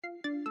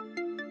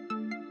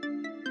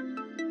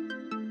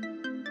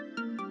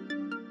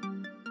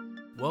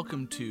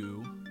Welcome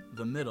to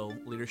the Middle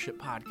Leadership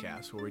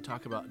Podcast, where we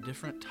talk about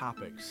different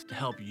topics to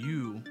help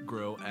you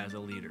grow as a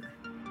leader.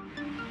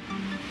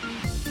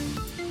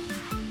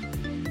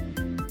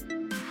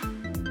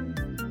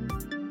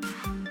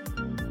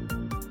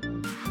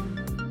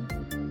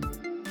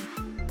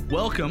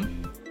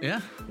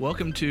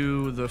 Welcome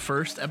to the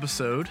first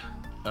episode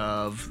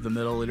of the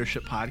Middle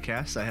Leadership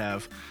Podcast. I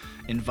have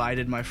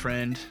invited my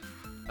friend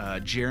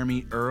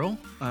Jeremy Earl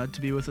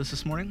to be with us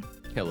this morning.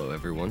 Hello,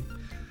 everyone.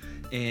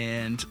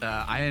 And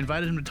I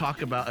invited him to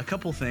talk about a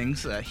couple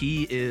things.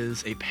 He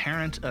is a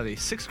parent of a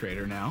sixth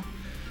grader now,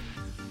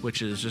 which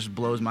just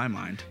blows my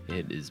mind.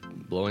 It is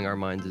blowing our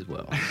minds as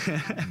well.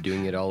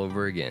 Doing it all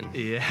over again.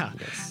 Yeah.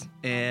 Yes.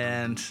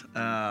 And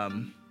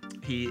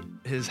he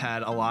has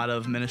had a lot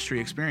of ministry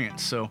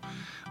experience. So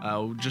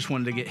just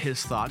wanted to get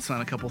his thoughts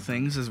on a couple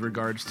things as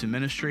regards to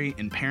ministry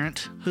and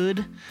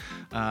parenthood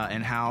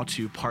and how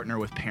to partner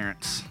with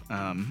parents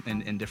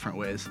in different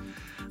ways.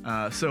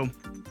 So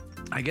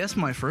I guess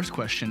my first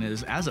question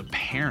is, as a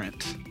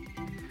parent,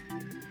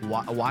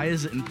 why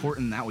is it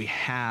important that we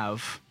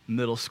have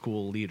middle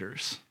school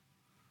leaders?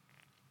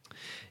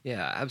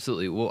 Yeah,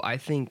 absolutely. Well, I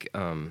think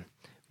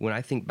when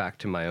I think back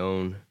to my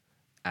own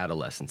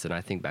adolescence and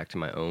I think back to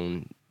my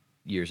own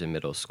years in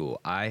middle school,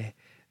 I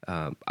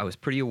was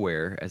pretty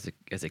aware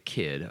as a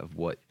kid of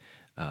what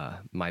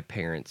my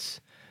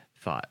parents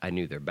thought. I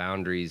knew their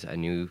boundaries. I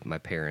knew my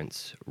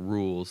parents'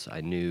 rules.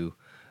 I knew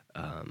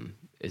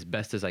as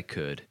best as I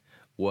could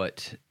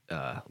what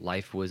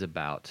life was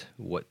about,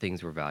 what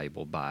things were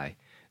valuable by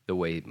the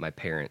way my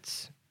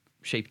parents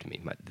shaped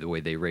me, the way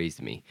they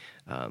raised me,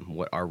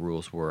 what our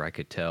rules were. I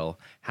could tell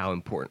how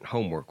important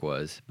homework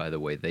was by the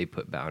way they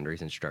put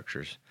boundaries and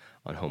structures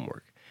on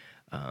homework.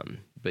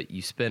 But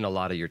you spend a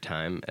lot of your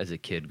time as a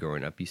kid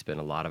growing up, you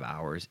spend a lot of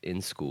hours in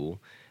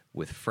school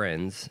with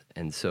friends.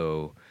 And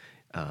so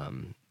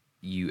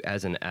you,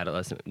 as an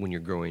adolescent, when you're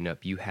growing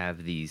up, you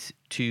have these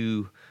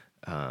two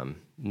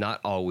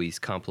not always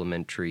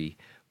complementary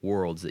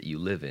worlds that you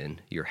live in.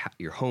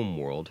 Your home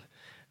world,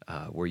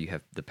 where you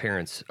have the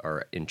parents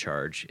are in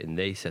charge and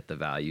they set the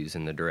values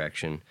and the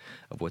direction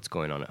of what's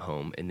going on at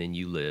home. And then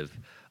you live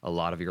a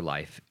lot of your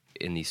life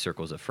in these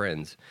circles of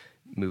friends,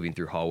 moving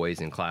through hallways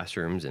and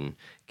classrooms and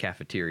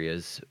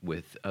cafeterias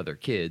with other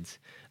kids,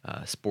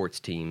 sports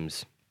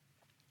teams,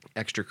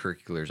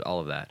 extracurriculars, all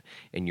of that.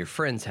 And your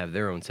friends have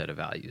their own set of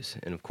values.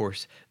 And of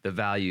course, the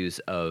values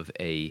of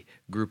a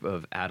group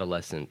of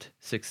adolescent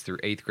 6th through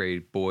 8th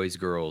grade boys,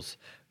 girls,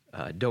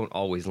 don't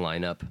always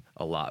line up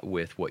a lot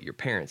with what your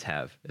parents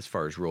have as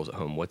far as rules at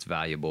home, what's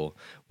valuable,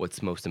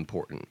 what's most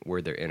important,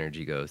 where their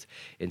energy goes.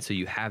 And so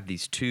you have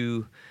these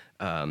two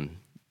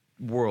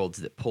worlds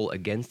that pull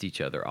against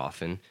each other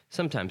often,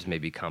 sometimes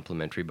maybe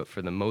complementary, but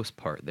for the most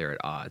part, they're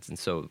at odds. And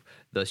so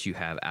thus you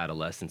have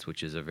adolescence,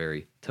 which is a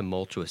very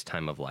tumultuous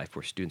time of life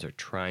where students are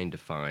trying to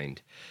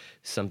find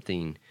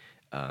something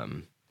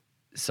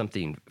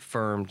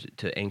firm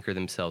to anchor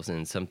themselves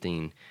in,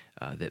 something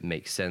that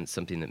makes sense,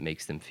 something that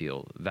makes them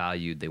feel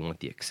valued. They want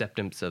the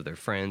acceptance of their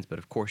friends, but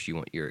of course you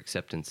want your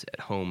acceptance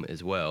at home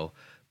as well.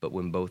 But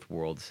when both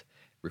worlds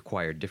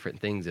require different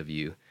things of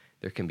you,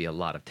 there can be a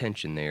lot of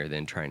tension there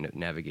then trying to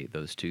navigate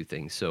those two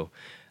things. So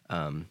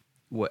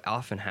what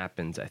often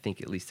happens, I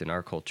think, at least in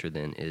our culture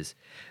then, is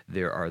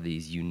there are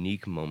these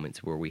unique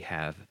moments where we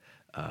have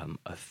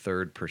a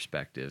third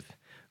perspective,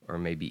 or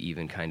maybe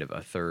even kind of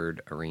a third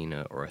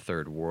arena or a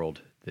third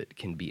world that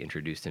can be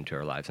introduced into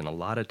our lives. And a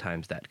lot of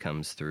times that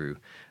comes through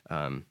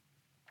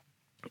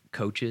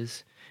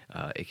coaches.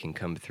 It can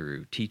come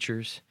through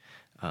teachers.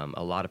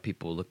 A lot of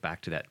people look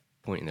back to that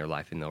point in their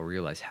life and they'll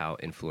realize how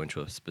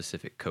influential a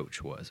specific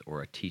coach was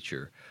or a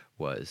teacher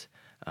was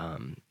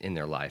in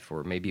their life,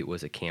 or maybe it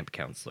was a camp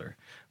counselor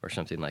or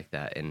something like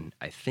that. And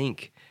I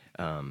think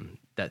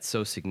that's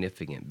so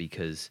significant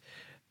because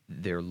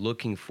they're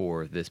looking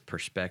for this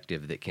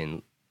perspective that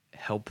can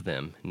help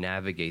them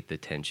navigate the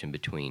tension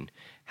between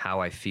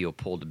how I feel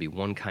pulled to be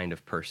one kind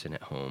of person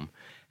at home,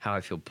 how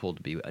I feel pulled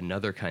to be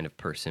another kind of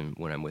person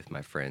when I'm with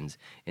my friends.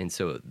 And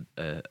so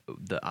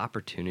the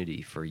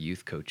opportunity for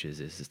youth coaches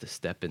is to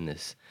step in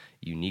this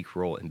unique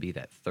role and be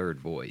that third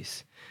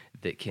voice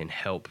that can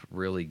help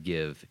really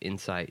give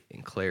insight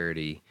and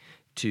clarity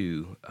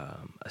to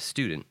a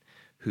student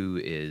who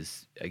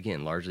is,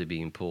 again, largely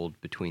being pulled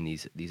between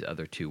these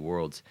other two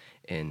worlds.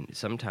 And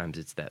sometimes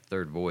it's that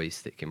third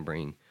voice that can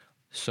bring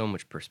so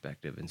much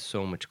perspective and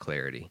so much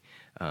clarity.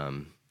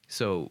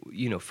 So,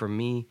 for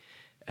me,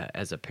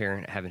 as a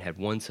parent, having had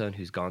one son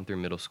who's gone through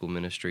middle school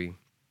ministry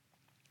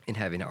and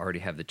having to already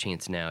have the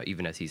chance now,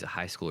 even as he's a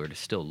high schooler, to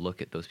still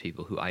look at those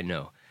people who I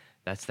know,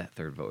 that's that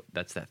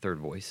third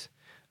voice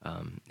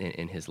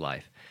in his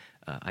life.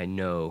 I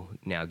know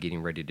now,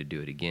 getting ready to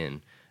do it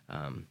again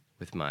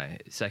with my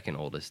second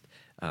oldest,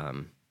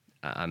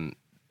 I'm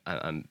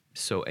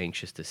so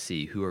anxious to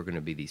see who are going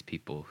to be these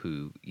people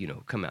who,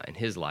 come out in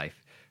his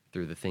life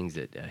through the things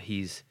that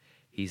he's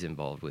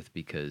involved with,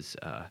 because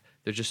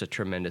there's just a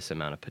tremendous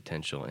amount of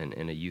potential.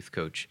 And a youth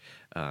coach,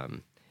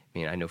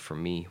 I know for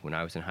me, when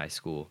I was in high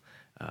school,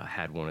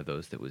 had one of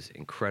those that was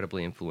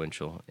incredibly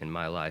influential in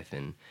my life,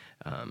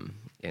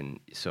 and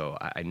so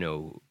I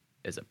know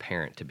as a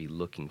parent to be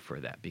looking for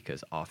that,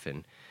 because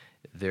often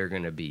they're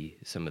going to be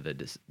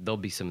they'll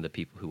be some of the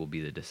people who will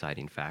be the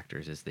deciding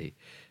factors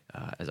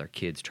as our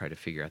kids try to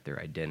figure out their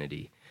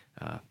identity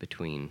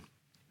between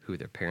who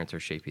their parents are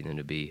shaping them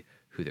to be,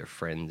 who their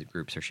friend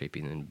groups are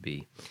shaping them to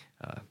be,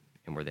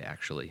 and where they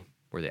actually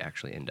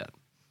end up.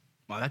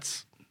 Wow,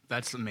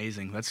 that's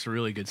amazing. That's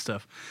really good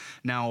stuff.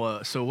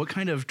 Now, so what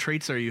kind of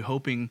traits are you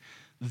hoping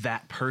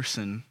that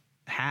person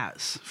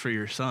has for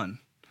your son?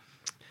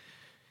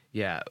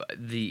 Yeah,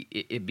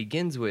 it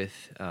begins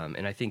with,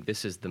 and I think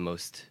this is the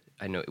most,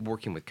 I know,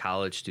 working with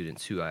college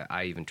students who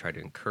I even try to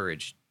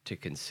encourage to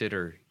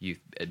consider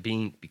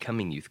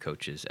becoming youth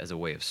coaches as a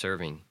way of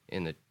serving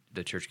in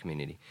the church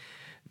community.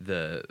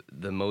 The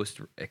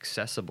most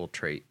accessible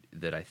trait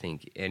that I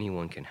think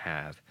anyone can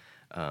have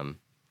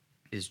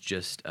is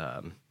just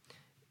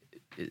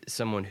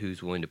someone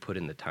who's willing to put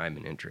in the time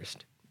and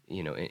interest,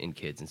 in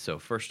kids. And so,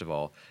 first of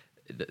all,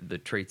 the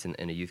traits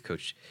in a youth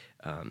coach,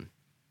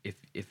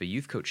 if a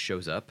youth coach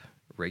shows up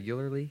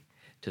regularly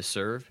to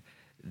serve,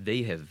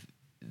 they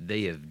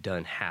have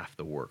done half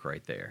the work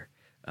right there.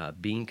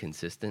 Being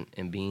consistent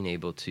and being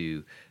able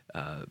to,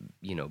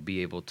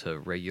 be able to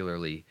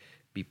regularly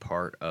be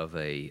part of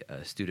a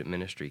student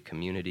ministry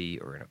community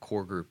or in a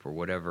core group or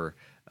whatever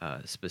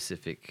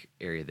specific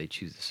area they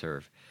choose to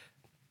serve.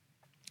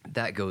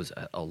 That goes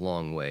a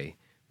long way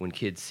when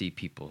kids see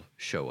people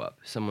show up.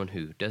 Someone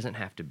who doesn't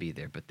have to be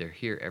there, but they're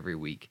here every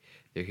week.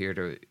 They're here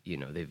to,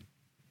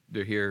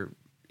 they're here,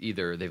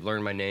 either they've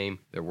learned my name,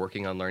 they're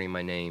working on learning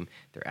my name,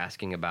 they're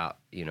asking about,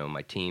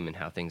 my team and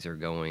how things are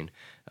going,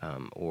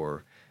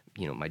 or,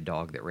 my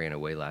dog that ran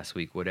away last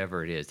week,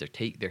 whatever it is,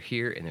 they're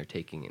here and they're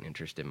taking an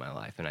interest in my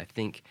life. And I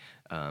think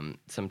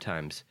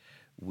sometimes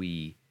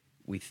we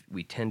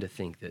tend to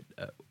think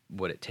that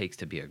what it takes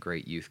to be a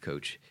great youth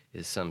coach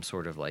is some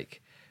sort of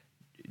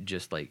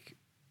just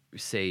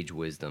sage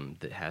wisdom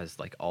that has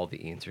all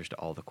the answers to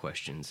all the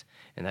questions,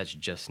 and that's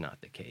just not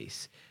the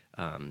case.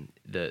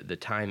 The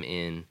time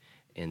in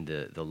and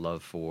the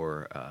love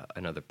for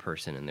another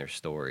person and their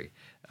story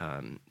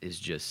is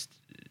just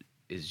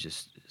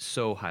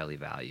so highly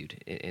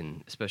valued,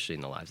 especially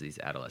in the lives of these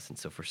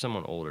adolescents. So for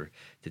someone older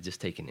to just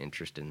take an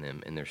interest in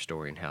them and their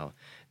story and how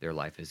their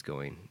life is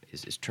going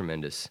is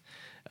tremendous.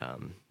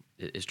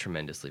 Is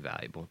tremendously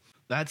valuable.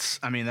 That's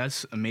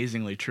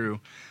amazingly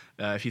true.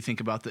 If you think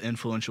about the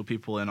influential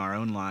people in our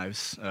own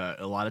lives,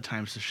 a lot of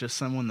times it's just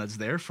someone that's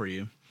there for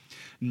you,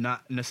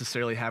 not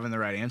necessarily having the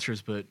right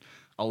answers, but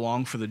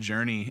along for the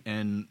journey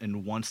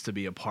and wants to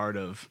be a part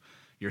of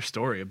your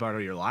story, a part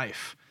of your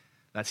life.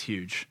 That's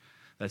huge.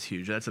 That's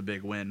huge. That's a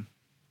big win.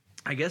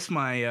 I guess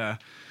my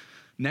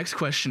next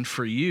question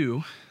for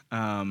you,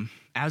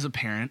 as a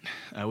parent,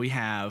 we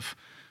have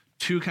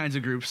two kinds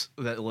of groups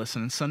that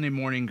listen: Sunday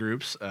morning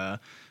groups,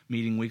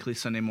 meeting weekly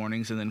Sunday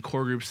mornings, and then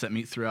core groups that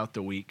meet throughout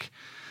the week.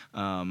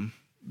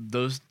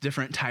 Those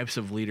different types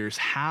of leaders,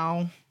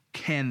 how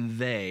can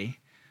they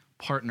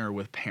partner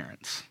with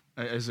parents?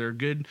 Is there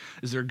good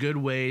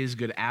ways,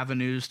 good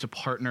avenues to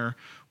partner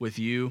with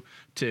you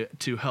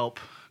to help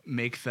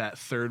make that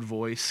third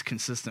voice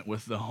consistent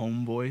with the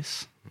home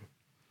voice?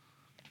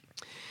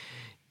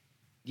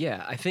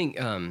 Yeah, I think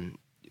when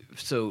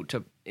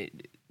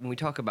we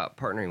talk about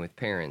partnering with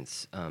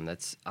parents,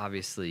 that's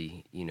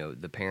obviously,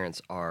 the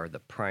parents are the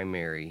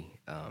primary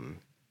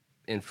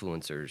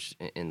influencers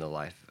in the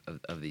life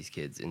of these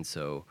kids. And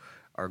so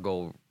our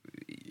goal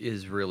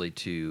is really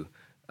to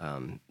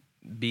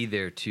be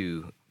there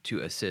to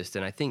assist.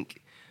 And I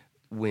think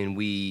when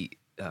we,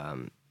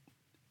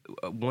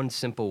 one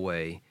simple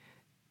way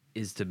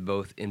is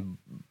to in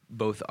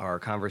both our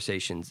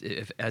conversations,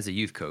 as a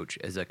youth coach,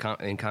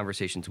 in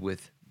conversations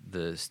with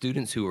the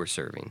students who are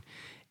serving,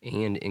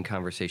 and in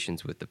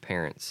conversations with the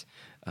parents,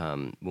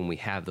 when we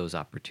have those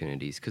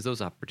opportunities, because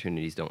those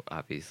opportunities don't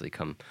obviously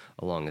come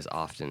along as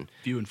often.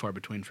 Few and far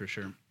between, for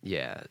sure.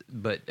 Yeah,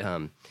 but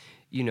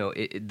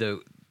the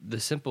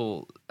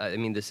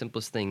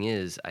simplest thing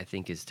is, I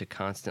think, is to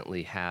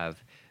constantly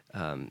have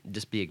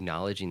just be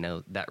acknowledging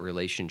that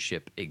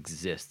relationship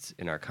exists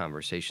in our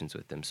conversations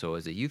with them. So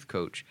as a youth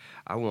coach,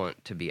 I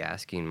want to be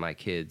asking my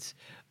kids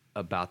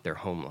about their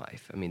home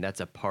life. I mean, that's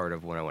a part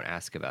of what I want to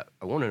ask about.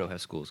 I want to know how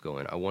school's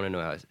going. I want to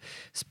know how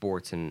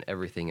sports and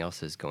everything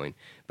else is going.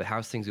 But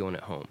how's things going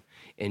at home?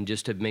 And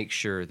just to make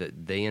sure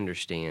that they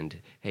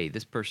understand, hey,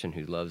 this person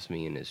who loves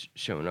me and is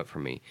showing up for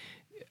me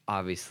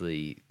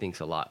obviously thinks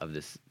a lot of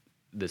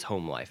this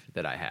home life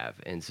that I have.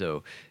 And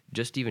so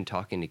just even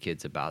talking to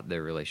kids about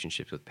their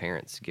relationships with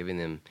parents, giving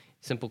them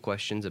simple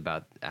questions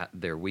about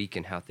their week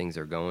and how things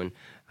are going,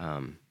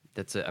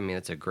 that's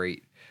a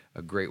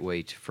great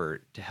way to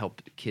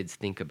help kids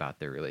think about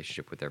their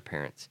relationship with their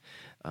parents.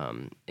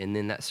 And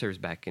then that serves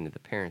back into the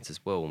parents as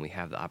well when we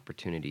have the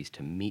opportunities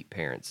to meet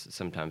parents,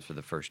 sometimes for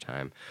the first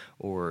time,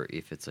 or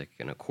if it's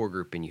in a core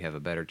group and you have a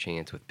better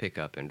chance with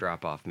pickup and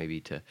drop off, maybe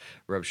to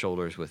rub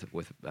shoulders with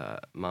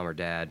mom or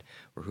dad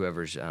or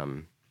whoever's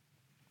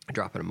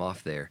dropping them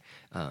off there.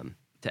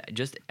 to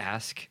just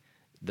ask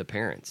the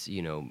parents,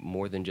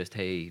 more than just,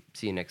 hey,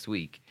 see you next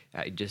week.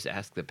 Just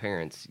ask the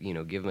parents,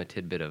 give them a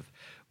tidbit of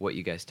what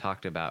you guys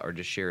talked about, or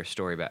just share a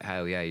story about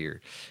how,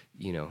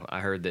 I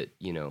heard that,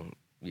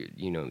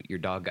 your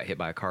dog got hit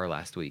by a car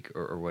last week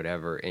or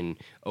whatever, and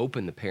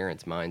open the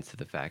parents' minds to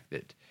the fact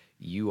that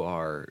you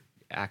are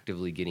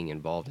actively getting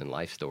involved in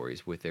life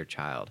stories with their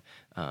child.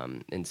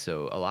 And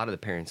so a lot of the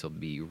parents will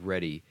be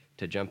ready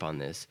to jump on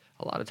this.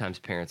 A lot of times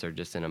parents are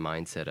just in a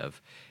mindset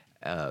of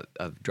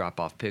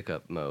drop-off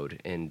pickup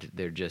mode, and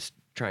they're just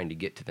trying to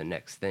get to the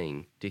next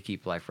thing to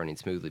keep life running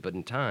smoothly. But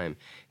in time,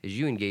 as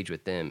you engage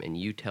with them and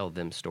you tell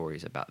them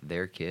stories about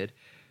their kid,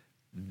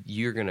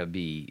 you're gonna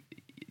be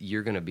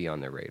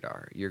on their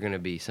radar. You're gonna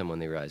be someone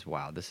they realize,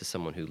 wow, this is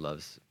someone who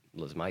loves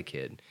my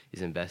kid,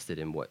 is invested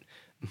in what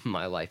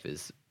my life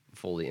is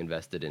fully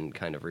invested in,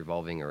 kind of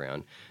revolving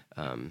around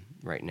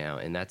right now.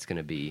 And that's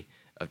gonna be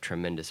of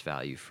tremendous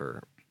value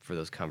for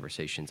those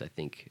conversations, I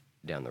think,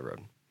 down the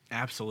road.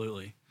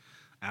 Absolutely.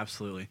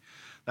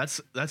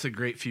 That's a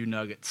great few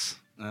nuggets.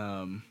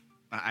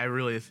 I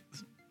really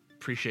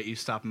appreciate you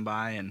stopping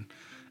by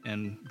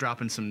and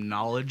dropping some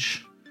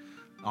knowledge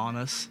on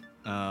us.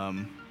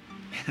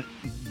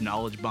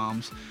 Knowledge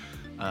bombs.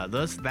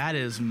 That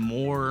is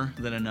more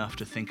than enough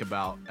to think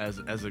about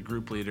as a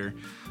group leader,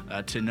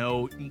 to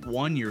know,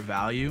 one, your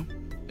value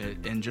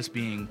and just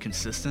being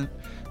consistent,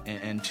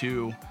 and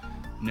two,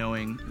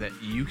 knowing that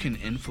you can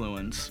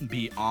influence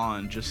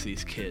beyond just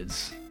these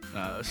kids.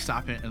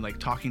 Stopping and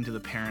talking to the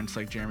parents,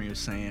 like Jeremy was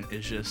saying,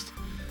 is just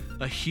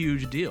a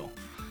huge deal.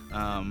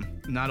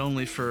 Not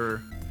only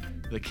for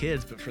the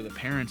kids, but for the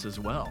parents as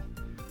well.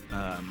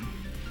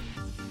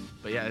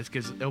 But yeah,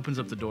 it opens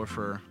up the door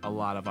for a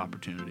lot of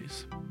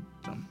opportunities.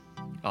 So.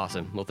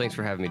 Awesome. Well, thanks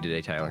for having me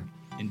today, Tyler.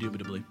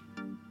 Indubitably.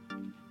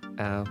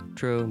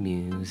 Outro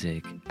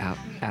music.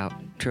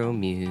 Outro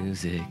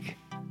music.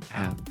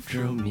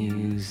 Outro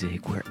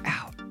music. We're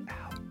out.